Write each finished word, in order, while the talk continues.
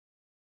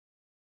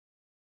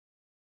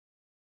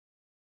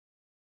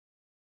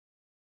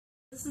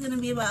This is going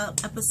to be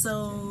about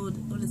episode,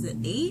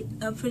 8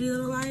 of Pretty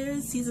Little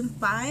Liars, season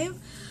 5.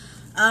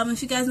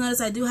 If you guys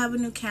notice, I do have a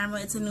new camera.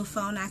 It's a new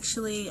phone,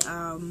 actually.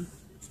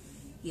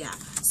 Yeah.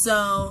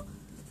 So,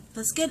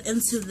 let's get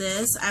into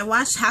this. I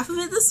watched half of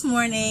it this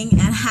morning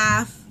and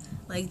half,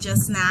 like,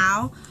 just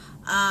now.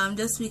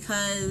 Just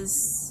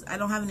because I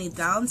don't have any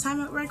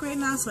downtime at work right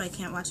now, so I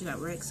can't watch it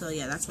at work. So,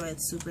 yeah, that's why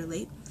it's super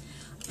late.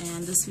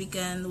 And this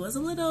weekend was a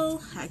little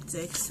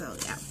hectic, so,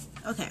 yeah.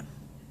 Okay.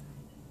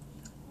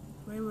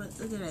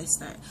 Where did I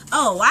start?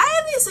 Oh, why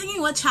are they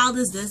singing What Child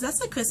Is This? That's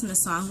a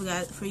Christmas song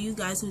for you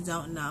guys who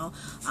don't know.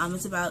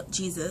 It's about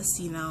Jesus,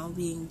 you know,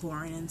 being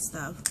born and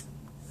stuff.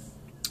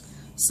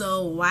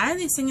 So why are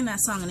they singing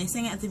that song? And they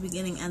sing it at the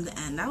beginning and the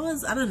end. That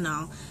was, I don't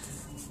know.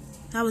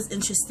 That was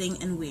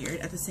interesting and weird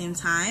at the same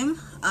time.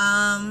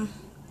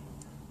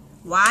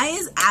 Why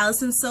is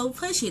Allison so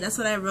pushy? That's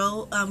what I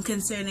wrote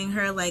concerning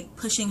her, like,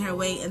 pushing her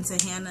way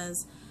into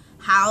Hannah's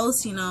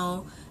house, you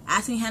know,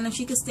 asking Hannah if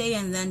she could stay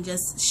and then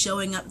just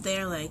showing up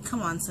there. Like,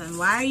 come on, son,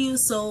 why are you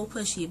so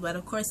pushy? But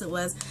of course it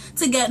was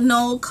to get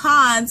Noel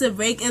Khan to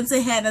break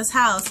into Hannah's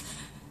house.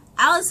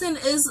 Allison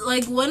is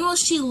like, when will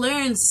she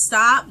learn?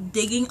 Stop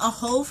digging a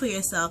hole for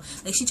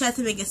yourself. Like, she tried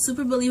to make it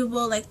super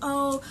believable, like,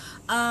 oh,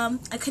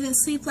 I couldn't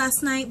sleep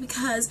last night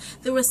because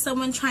there was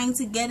someone trying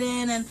to get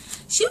in, and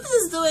she was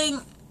just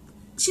doing,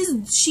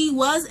 she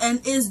was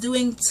and is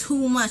doing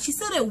too much. She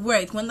said it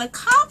worked. When the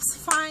cops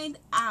find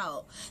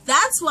out,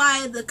 that's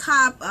why the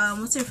cop,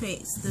 what's her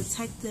face?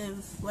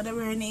 Detective,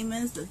 whatever her name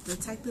is, the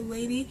detective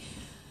lady.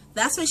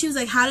 That's why she was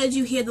like, how did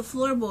you hear the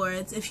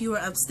floorboards if you were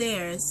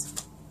upstairs?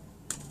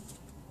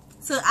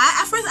 So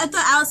at first I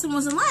thought Allison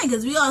wasn't lying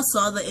because we all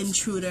saw the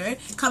intruder.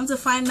 Come to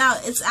find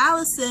out, it's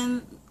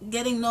Allison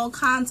getting Noel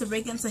Khan to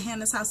break into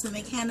Hannah's house to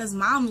make Hannah's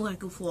mom look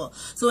like a fool.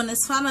 So when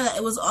it's found out that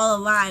it was all a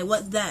lie,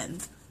 what then?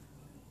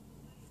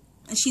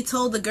 And she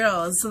told the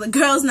girls. So the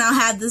girls now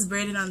have this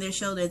burden on their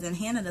shoulders, and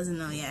Hannah doesn't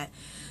know yet.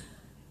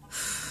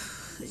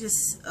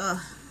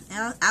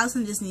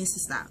 Allison just needs to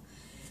stop.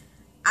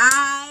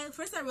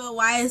 First I wrote,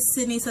 why is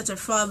Sydney such a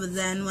fraud? But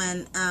then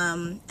when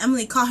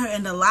Emily caught her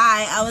in the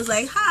lie, I was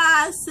like,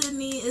 ha,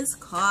 Sydney is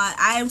caught.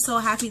 I am so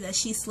happy that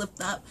she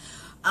slipped up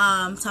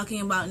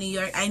talking about New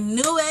York. I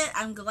knew it.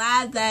 I'm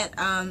glad that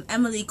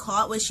Emily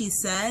caught what she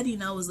said, you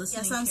know, was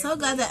listening. Yes, I'm so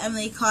glad that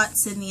Emily caught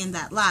Sydney in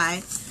that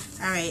lie.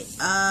 Alright,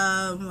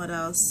 what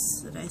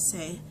else did I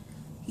say?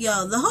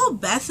 Yo, the whole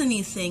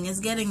Bethany thing is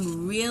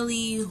getting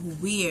really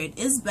weird.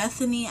 Is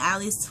Bethany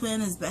Allie's twin?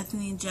 Is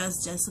Bethany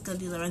just Jessica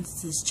De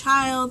Laurentiis'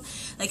 child?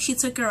 Like, she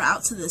took her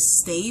out to the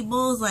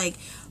stables. Like,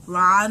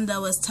 Rhonda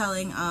was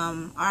telling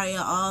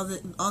Aria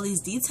all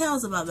these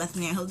details about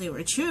Bethany. I hope they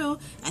were true.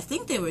 I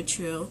think they were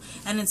true.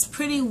 And it's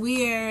pretty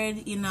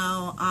weird, you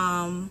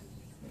know,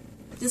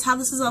 just how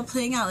this is all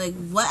playing out. Like,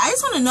 what? I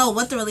just want to know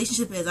what the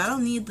relationship is. I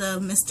don't need the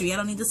mystery. I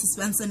don't need the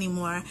suspense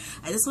anymore.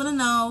 I just want to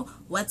know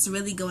what's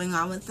really going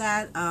on with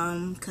that,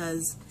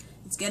 because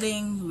it's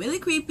getting really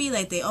creepy.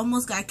 Like, they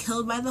almost got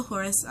killed by the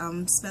horse,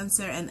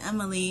 Spencer and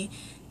Emily.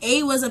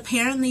 A was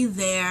apparently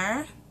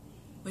there,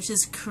 which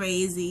is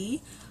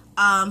crazy.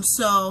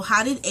 So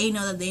how did A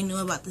know that they knew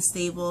about the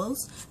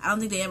stables? I don't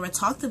think they ever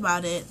talked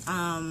about it.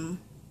 I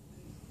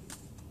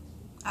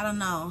don't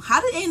know. How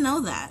did A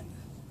know that?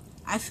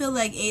 I feel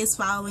like A is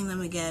following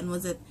them again.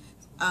 Was it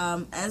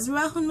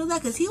Ezra who knew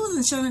that? Because he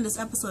wasn't shown in this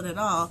episode at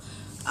all.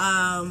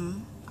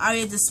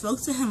 Aria just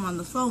spoke to him on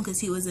the phone because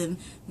he was in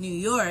New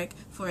York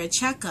for a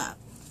checkup.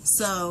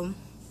 So,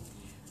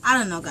 I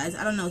don't know, guys.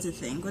 I don't know what to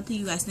think. What do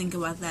you guys think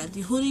about that?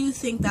 Who do you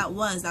think that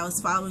was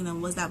following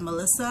them? Was that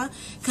Melissa?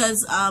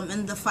 Because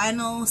in the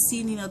final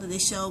scene, you know, that they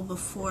show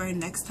before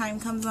Next Time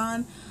comes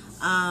on,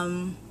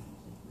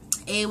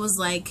 A was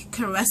like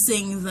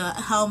caressing the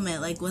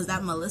helmet. Like, was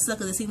that Melissa?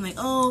 Because it seemed like,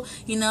 oh,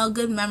 you know,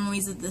 good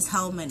memories with this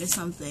helmet or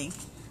something.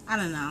 I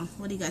don't know.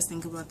 What do you guys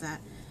think about that?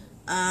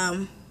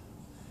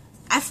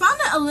 I found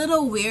it a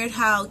little weird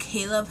how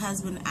Caleb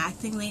has been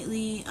acting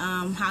lately.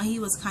 How he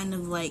was kind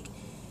of like,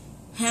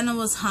 Hannah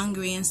was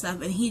hungry and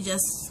stuff, and he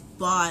just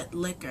bought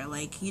liquor.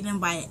 Like, he didn't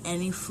buy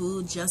any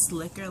food, just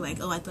liquor. Like,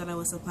 oh, I thought I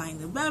was supplying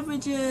the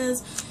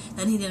beverages.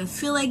 Then he didn't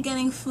feel like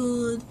getting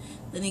food.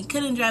 Then he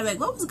couldn't drive. Like,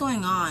 what was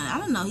going on? I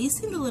don't know. He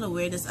seemed a little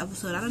weird this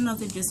episode. I don't know if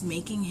they're just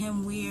making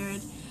him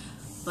weird.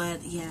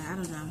 But, yeah, I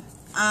don't know.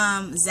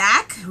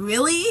 Zach?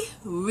 Really?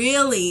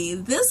 Really?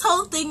 This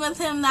whole thing with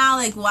him now,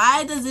 like,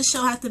 why does this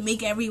show have to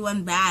make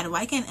everyone bad?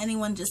 Why can't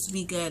anyone just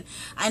be good?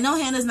 I know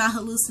Hannah's not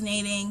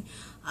hallucinating,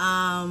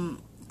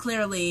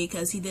 clearly,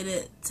 because he did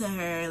it to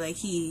her. Like,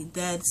 he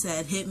dead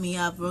said, hit me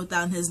up, wrote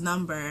down his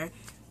number.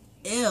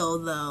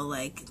 Ew, though.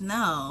 Like,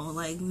 no.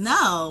 Like,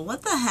 no.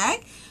 What the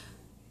heck?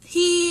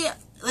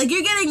 Like,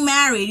 you're getting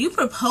married. You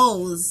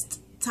proposed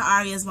to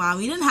Aria's mom.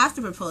 You didn't have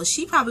to propose.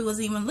 She probably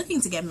wasn't even looking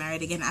to get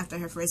married again after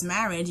her first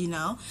marriage, you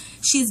know.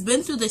 She's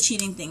been through the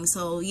cheating thing.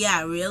 So,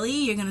 yeah, really?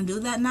 You're going to do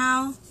that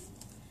now?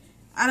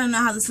 I don't know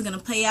how this is going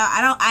to play out.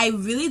 I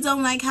really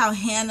don't like how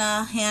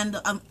Hannah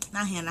handled,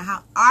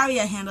 how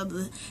Aria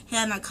handled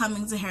Hannah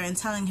coming to her and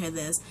telling her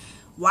this.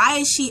 Why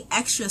is she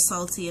extra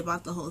salty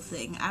about the whole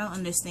thing? I don't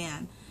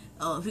understand.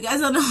 Oh, if you guys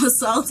don't know what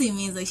salty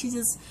means, like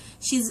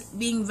she's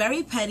being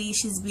very petty.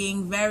 She's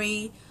being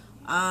very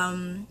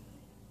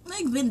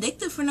like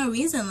vindictive for no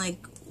reason.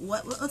 Like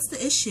what's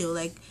the issue?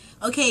 Like,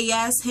 okay,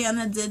 yes,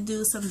 Hannah did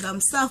do some dumb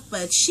stuff,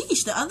 but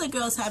sheesh, the other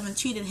girls haven't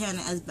treated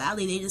Hannah as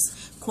badly. They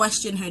just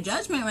question her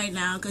judgment right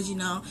now because you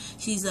know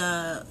she's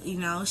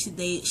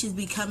she's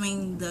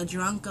becoming the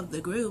drunk of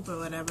the group or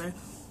whatever.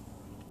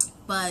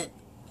 But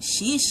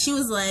she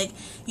was like,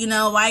 you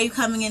know, why are you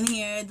coming in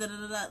here? Da,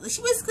 da, da, da.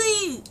 She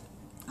basically,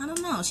 I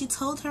don't know, she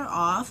told her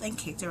off and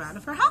kicked her out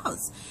of her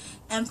house.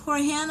 And poor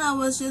Hannah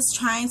was just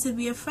trying to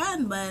be a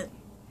friend, but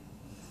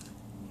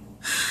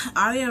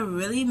Arya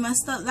really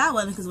messed up that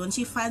one, because when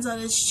she finds out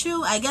it's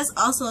true, I guess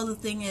also the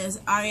thing is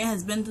Arya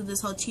has been through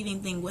this whole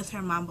cheating thing with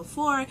her mom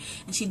before,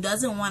 and she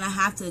doesn't want to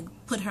have to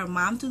put her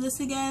mom through this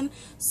again.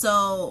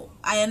 So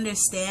I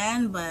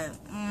understand, but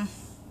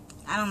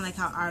I don't like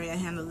how Arya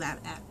handled that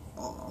at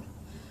all.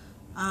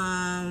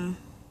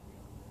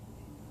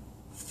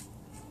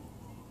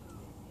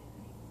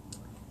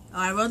 Oh,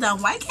 I wrote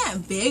down, why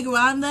can't Big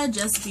Rhonda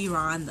just be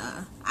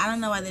Rhonda? I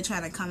don't know why they're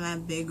trying to come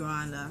at Big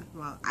Rhonda.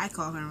 Well, I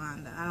call her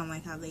Rhonda. I don't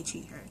like how they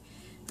treat her.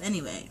 But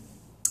anyway,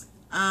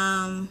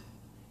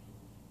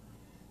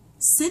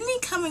 Sydney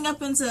coming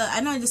up into, I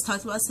know I just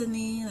talked about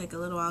Sydney like a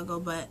little while ago,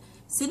 but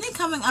Sydney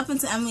coming up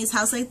into Emily's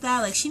house like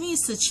that, like she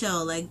needs to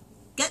chill. Like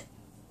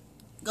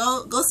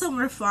go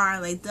somewhere far.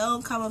 Like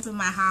don't come up in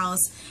my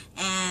house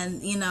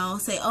and, you know,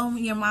 say, oh,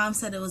 your mom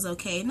said it was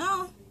okay.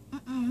 No,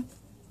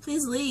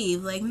 please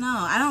leave. Like,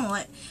 no, I don't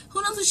like,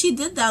 who knows what she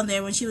did down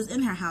there when she was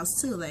in her house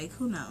too. Like,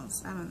 who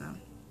knows? I don't know.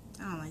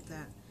 I don't like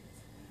that.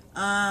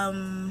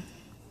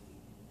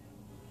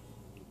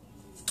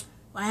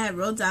 Well, I had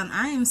wrote down,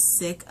 I am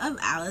sick of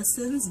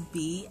Allison's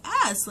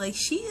BS. Like,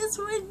 she is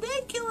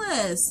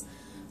ridiculous.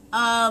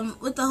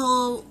 With the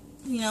whole,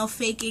 you know,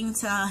 faking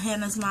to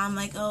Hannah's mom,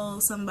 like, oh,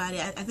 somebody,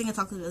 I think I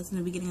talked about this in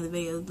the beginning of the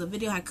video. The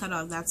video had cut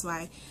off, that's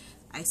why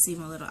I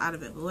seem a little out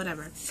of it, but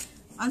whatever.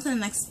 On to the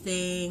next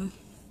thing.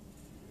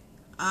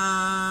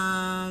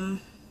 Oh,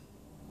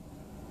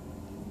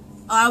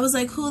 I was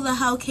like, who the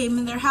hell came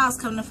in their house?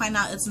 Come to find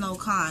out it's No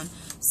Khan.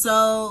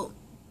 So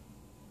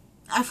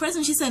at first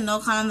when she said No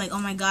Khan, I'm like, oh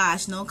my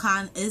gosh, No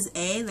Khan is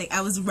A. Like,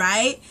 I was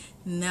right.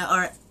 No,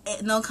 or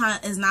No Khan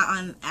is not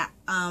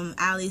on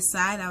Allie's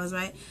side. I was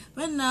right.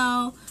 But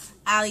no,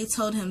 Allie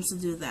told him to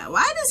do that.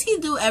 Why does he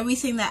do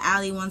everything that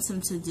Allie wants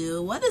him to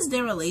do? What is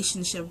their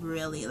relationship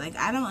really? Like,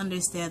 I don't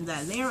understand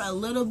that. They're a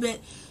little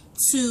bit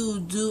to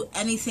do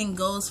anything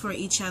goes for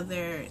each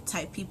other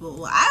type people.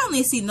 Well, I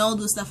only see Noel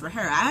do stuff for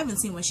her. I haven't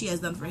seen what she has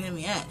done for him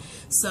yet.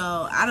 So,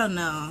 I don't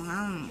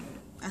know.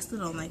 I still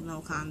don't like No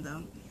Khan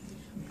though.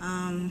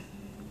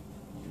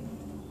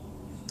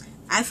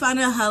 I found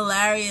it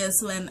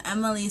hilarious when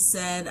Emily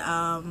said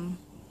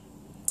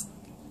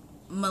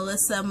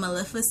Melissa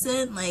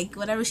Maleficent, like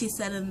whatever she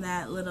said in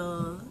that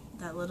little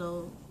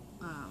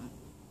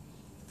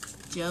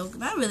joke.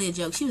 Not really a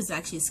joke. She was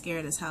actually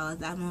scared as hell at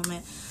that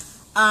moment.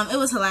 It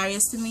was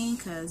hilarious to me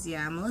because,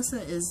 yeah,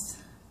 Melissa is...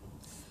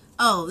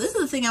 Oh, this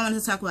is the thing I wanted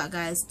to talk about,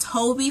 guys.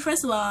 Toby,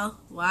 first of all,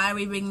 why are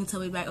we bringing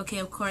Toby back? Okay,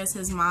 of course,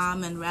 his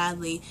mom and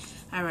Radley.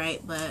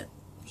 Alright, but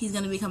he's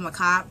going to become a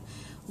cop.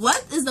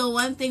 What is the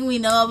one thing we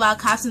know about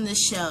cops in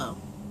this show?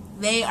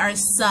 They are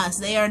sus.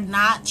 They are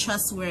not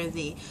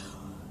trustworthy.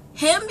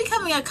 Him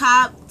becoming a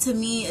cop, to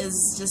me,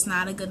 is just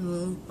not a good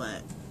move,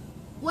 but...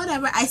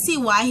 whatever. I see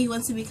why he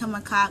wants to become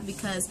a cop,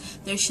 because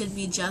there should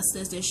be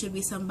justice. There should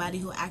be somebody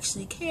who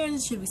actually cares. There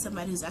should be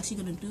somebody who's actually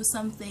going to do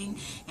something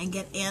and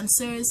get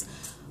answers.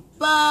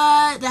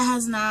 But that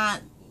has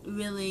not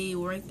really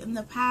worked in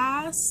the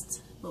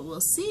past. But we'll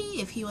see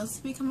if he wants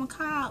to become a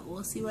cop.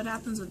 We'll see what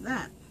happens with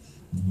that.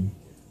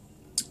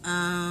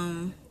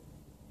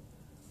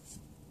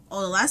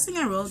 Oh, the last thing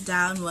I wrote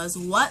down was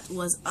what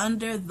was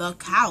under the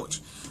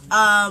couch.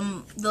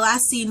 The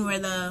last scene where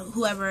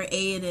whoever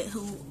A it,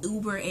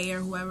 Uber A or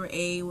whoever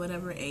A,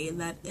 whatever A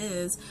that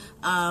is,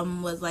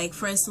 was like,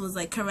 first was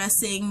like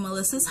caressing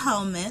Melissa's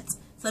helmet. So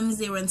that means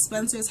they were in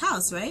Spencer's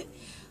house, right?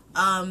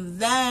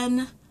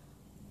 Then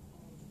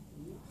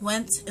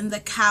went in the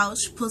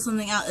couch, pulled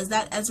something out. Is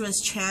that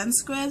Ezra's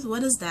transcript?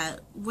 What is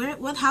that?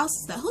 What house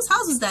is that? Whose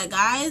house is that,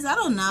 guys? I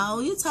don't know.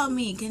 You tell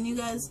me. Can you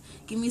guys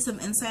give me some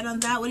insight on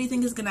that? What do you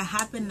think is gonna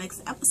happen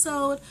next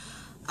episode?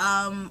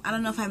 I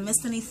don't know if I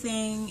missed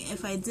anything.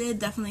 If I did,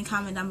 definitely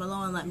comment down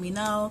below and let me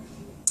know.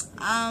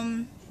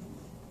 Yeah,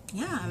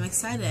 I'm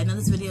excited. I know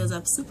this video is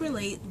up super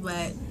late,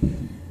 but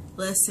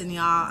listen,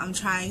 y'all, I'm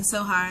trying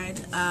so hard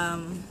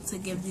to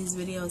give these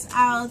videos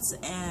out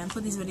and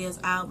put these videos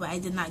out, but I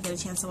did not get a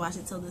chance to watch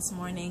it till this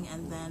morning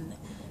and then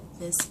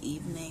this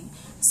evening.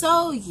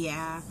 So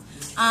yeah,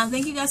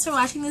 thank you guys for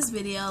watching this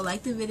video.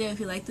 Like the video if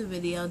you like the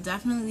video.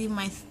 Definitely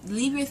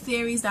leave your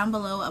theories down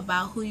below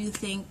about who you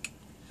think,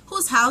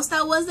 whose house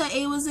that was that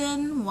A was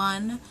in.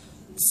 1,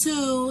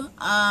 2,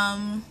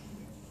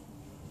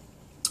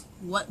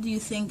 what do you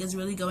think is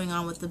really going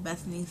on with the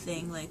Bethany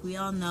thing? Like, we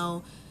all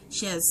know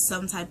she has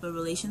some type of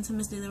relation to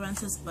Miss De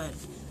Laurentiis, but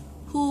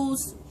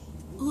who's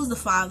the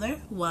father?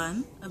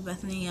 1, of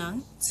Bethany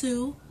Young.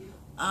 2,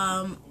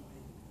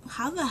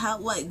 how the hell,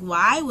 like,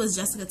 why was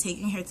Jessica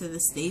taking her to the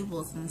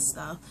stables and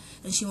stuff?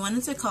 And she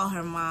wanted to call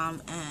her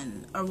mom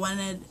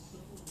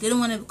didn't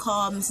want to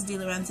call Mrs. De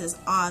Laurentiis'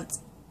 aunt,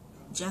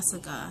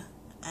 Jessica,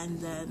 and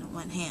then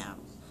went ham.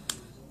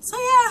 So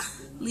yeah,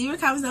 leave your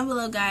comments down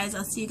below, guys.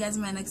 I'll see you guys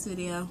in my next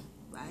video.